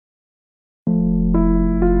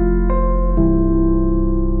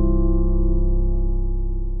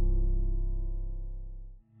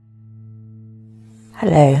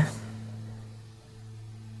Hello.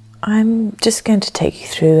 I'm just going to take you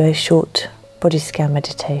through a short body scan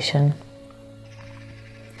meditation.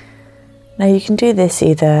 Now you can do this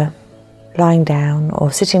either lying down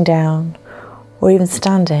or sitting down or even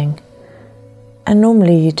standing. And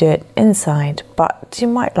normally you do it inside, but you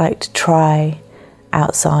might like to try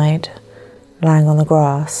outside, lying on the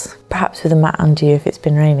grass, perhaps with a mat under you if it's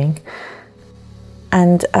been raining.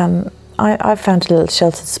 And I've found a little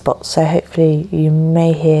sheltered spot, so hopefully you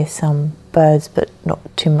may hear some birds, but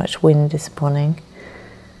not too much wind this morning.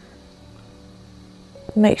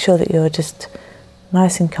 Make sure that you're just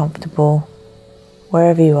nice and comfortable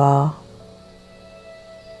wherever you are.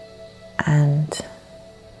 And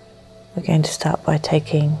we're going to start by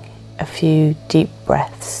taking a few deep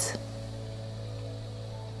breaths.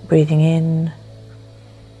 Breathing in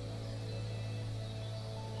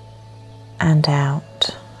and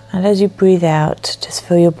out. And as you breathe out, just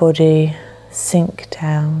feel your body sink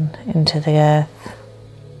down into the earth.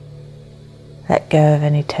 Let go of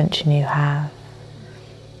any tension you have.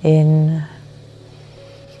 In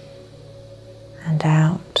and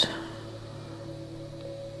out.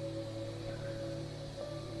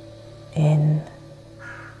 In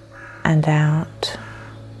and out.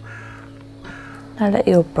 Now let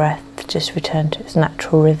your breath just return to its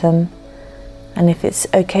natural rhythm. And if it's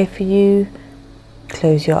okay for you,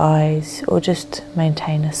 close your eyes or just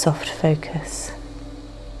maintain a soft focus.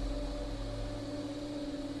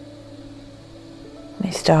 You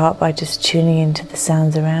may start by just tuning into the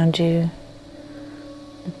sounds around you,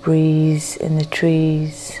 the breeze in the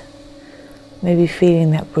trees, maybe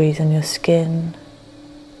feeling that breeze on your skin,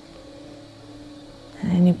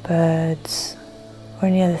 and any birds or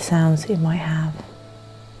any other sounds that you might have.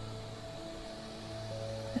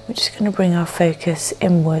 We're just going to bring our focus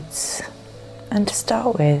inwards. And to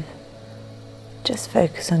start with, just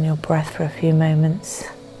focus on your breath for a few moments.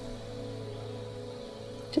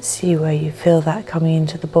 Just see where you feel that coming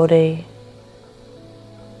into the body.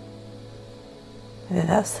 Whether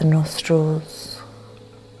that's the nostrils,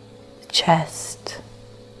 the chest,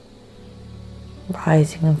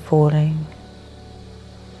 rising and falling,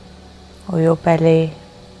 or your belly.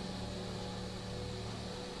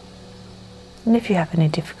 And if you have any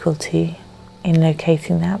difficulty in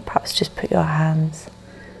locating that, perhaps just put your hands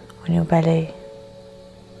on your belly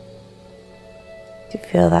to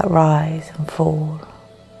feel that rise and fall.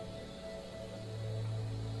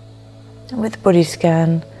 And with the body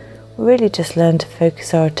scan, we really just learn to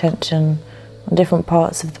focus our attention on different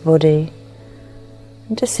parts of the body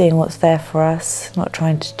and just seeing what's there for us, not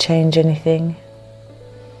trying to change anything,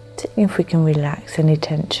 seeing if we can relax any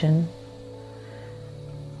tension.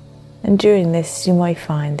 And during this, you might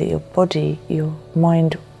find that your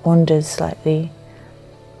mind wanders slightly,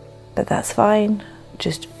 but that's fine.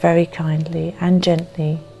 Just very kindly and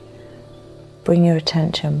gently bring your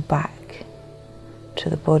attention back to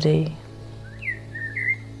the body.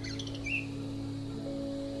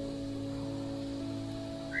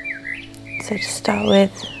 So to start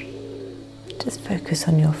with, just focus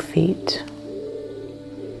on your feet,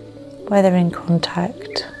 where they're in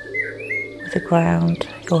contact with the ground,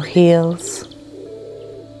 your heels.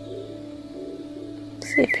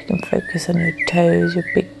 See if you can focus on your toes, your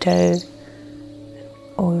big toe,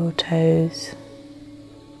 or your toes.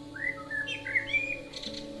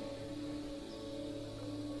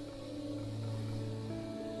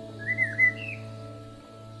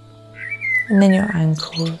 And then your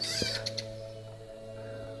ankles,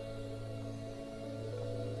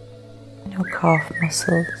 and your calf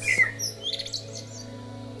muscles,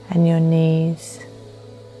 and your knees.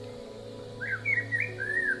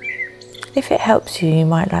 If it helps you, you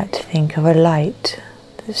might like to think of a light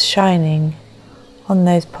that's shining on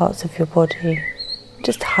those parts of your body,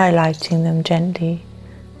 just highlighting them gently,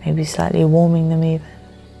 maybe slightly warming them even.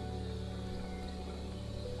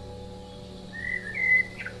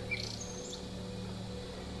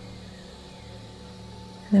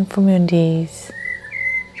 And then from your knees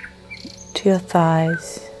to your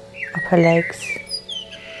thighs, upper legs,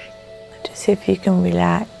 just see if you can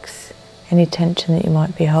relax any tension that you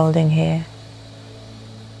might be holding here.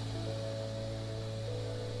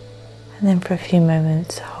 And then for a few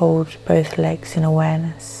moments, hold both legs in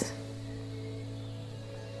awareness.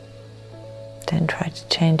 Don't try to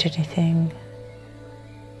change anything.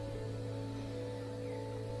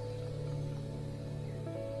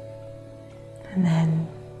 And then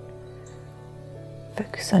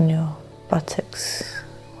focus on your buttocks,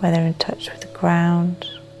 where they're in touch with the ground,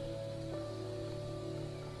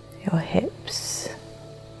 your hips,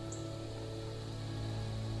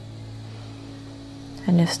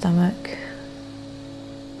 and your stomach.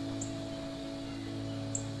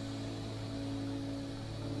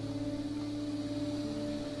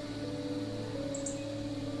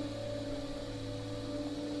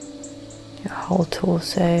 whole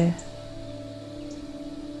torso.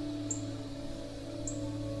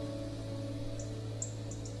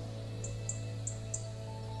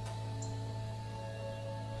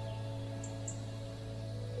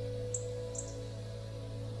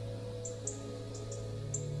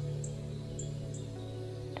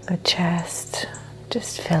 Your chest,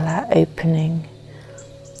 just feel that opening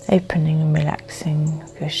and relaxing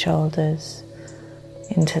of your shoulders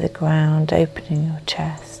into the ground, opening your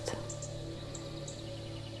chest.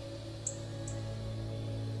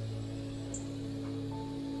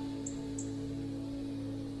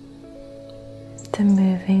 Then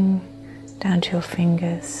moving down to your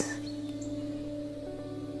fingers,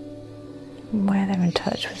 where they're in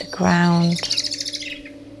touch with the ground,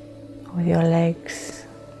 with your legs.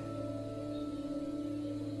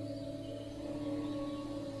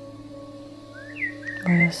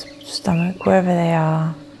 Or your stomach, wherever they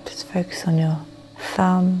are, just focus on your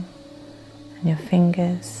thumb and your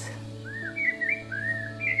fingers.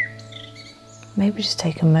 Maybe just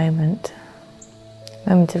take a moment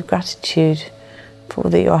of gratitude for all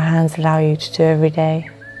that your hands allow you to do every day.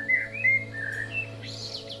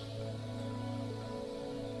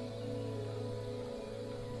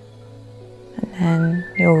 And then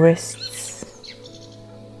your wrists,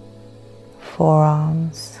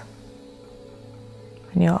 forearms,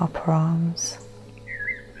 and your upper arms.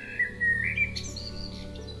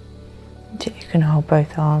 You can hold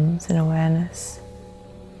both arms in awareness.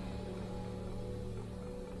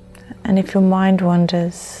 And if your mind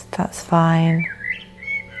wanders, that's fine.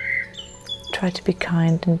 Try to be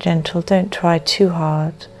kind and gentle. Don't try too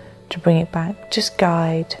hard to bring it back. Just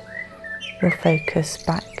guide your focus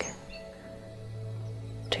back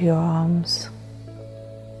to your arms.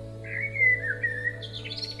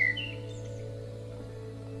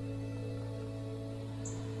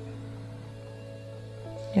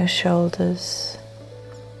 Your shoulders.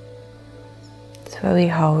 It's where we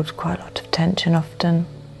hold quite a lot of tension often.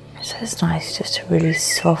 So it's nice just to really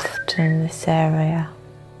soften this area.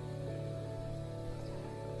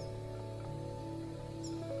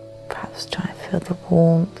 Perhaps try and feel the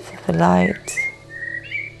warmth of the light,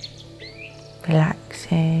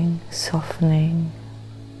 relaxing, softening.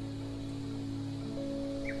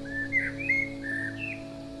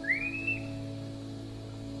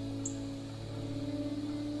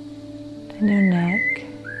 And your neck.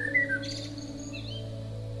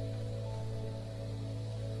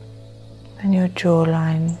 And your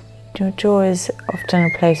jawline. Your jaw is often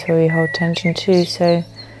a place where we hold tension too, so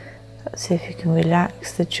let's see if you can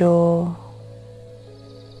relax the jaw.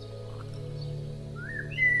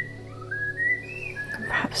 And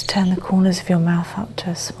perhaps turn the corners of your mouth up to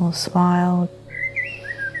a small smile.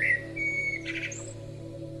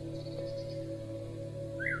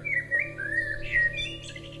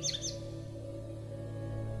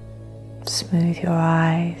 Smooth your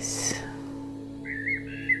eyes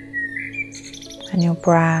and your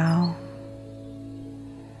brow.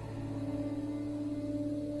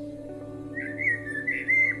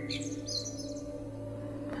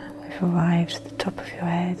 We've arrived at the top of your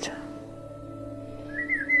head.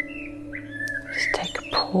 Just take a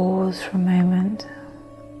pause for a moment.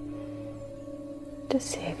 Just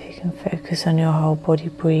see if you can focus on your whole body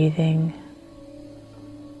breathing.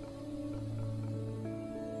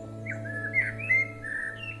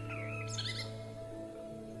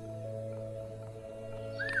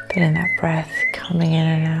 Feeling that breath coming in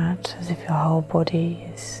and out as if your whole body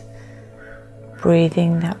is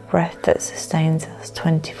breathing that breath that sustains us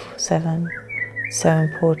 24/7. So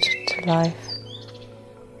important to life.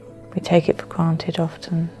 We take it for granted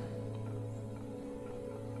often.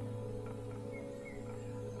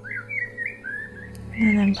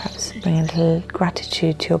 And then perhaps bring a little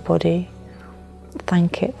gratitude to your body.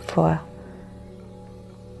 Thank it for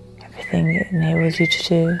everything it enables you to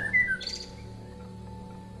do.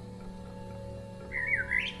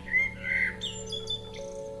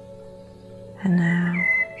 And now,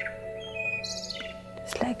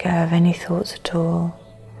 just let go of any thoughts at all.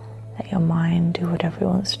 Let your mind do whatever it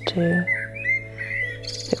wants to do.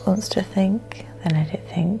 If it wants to think, then let it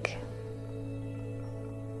think.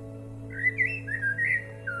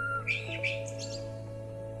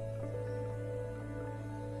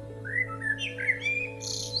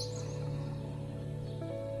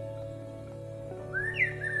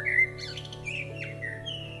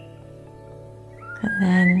 And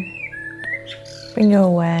then bring your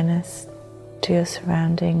awareness to your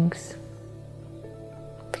surroundings.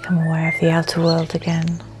 Become aware of the outer world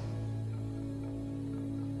again.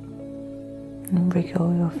 And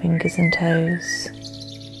wriggle your fingers and toes.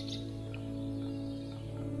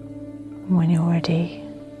 And when you're ready,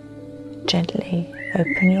 gently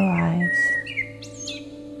open your eyes.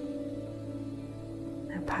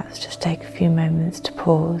 And perhaps just take a few moments to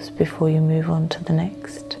pause before you move on to the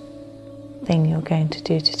next thing you're going to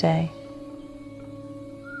do today.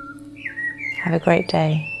 Have a great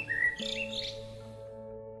day.